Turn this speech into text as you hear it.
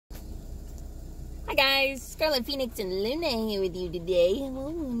Hi guys, Scarlet Phoenix and Luna here with you today. Hello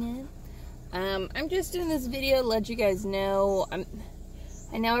Luna. I'm just doing this video to let you guys know.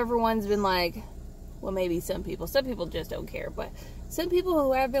 I know everyone's been like, well maybe some people just don't care, but some people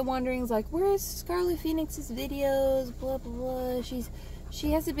who have been wondering like, where's Scarlet Phoenix's videos, blah blah blah.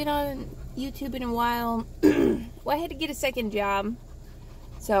 She hasn't been on YouTube in a while. Well, I had to get a second job,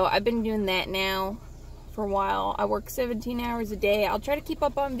 so I've been doing that now for a while. I work 17 hours a day. I'll try to keep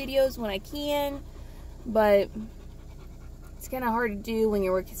up on videos when I can, but it's kind of hard to do when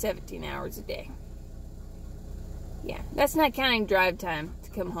you're working 17 hours a day. Yeah, that's not counting drive time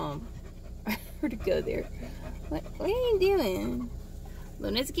to come home or to go there. What are you doing?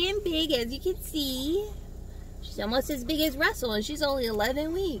 Luna's getting big, as you can see. She's almost as big as Russell, and she's only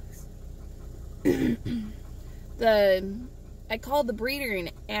 11 weeks. I called the breeder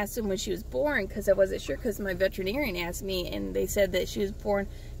and asked him when she was born, because I wasn't sure, because my veterinarian asked me, and they said that she was born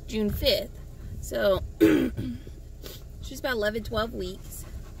June 5th. So, she's about 11, 12 weeks.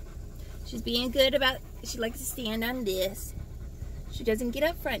 She's being good about, she likes to stand on this. She doesn't get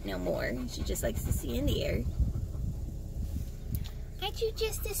up front no more. She just likes to stand there. Aren't you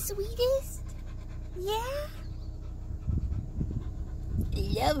just the sweetest? Yeah? I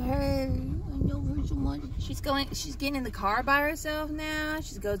love her. I love her so much. She's getting in the car by herself now.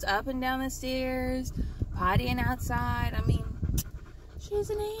 She goes up and down the stairs, pottying outside. I mean, she's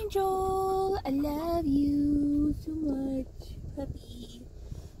an angel. I love you so much, puppy.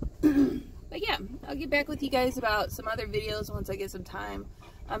 But yeah, I'll get back with you guys about some other videos once I get some time.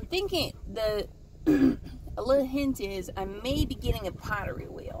 I'm thinking a little hint is I may be getting a pottery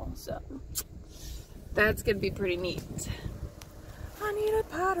wheel, so that's gonna be pretty neat. I need a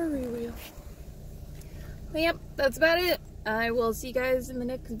pottery wheel. But yep, that's about it. I will see you guys in the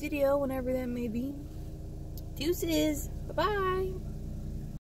next video, whenever that may be. Deuces. Bye-bye.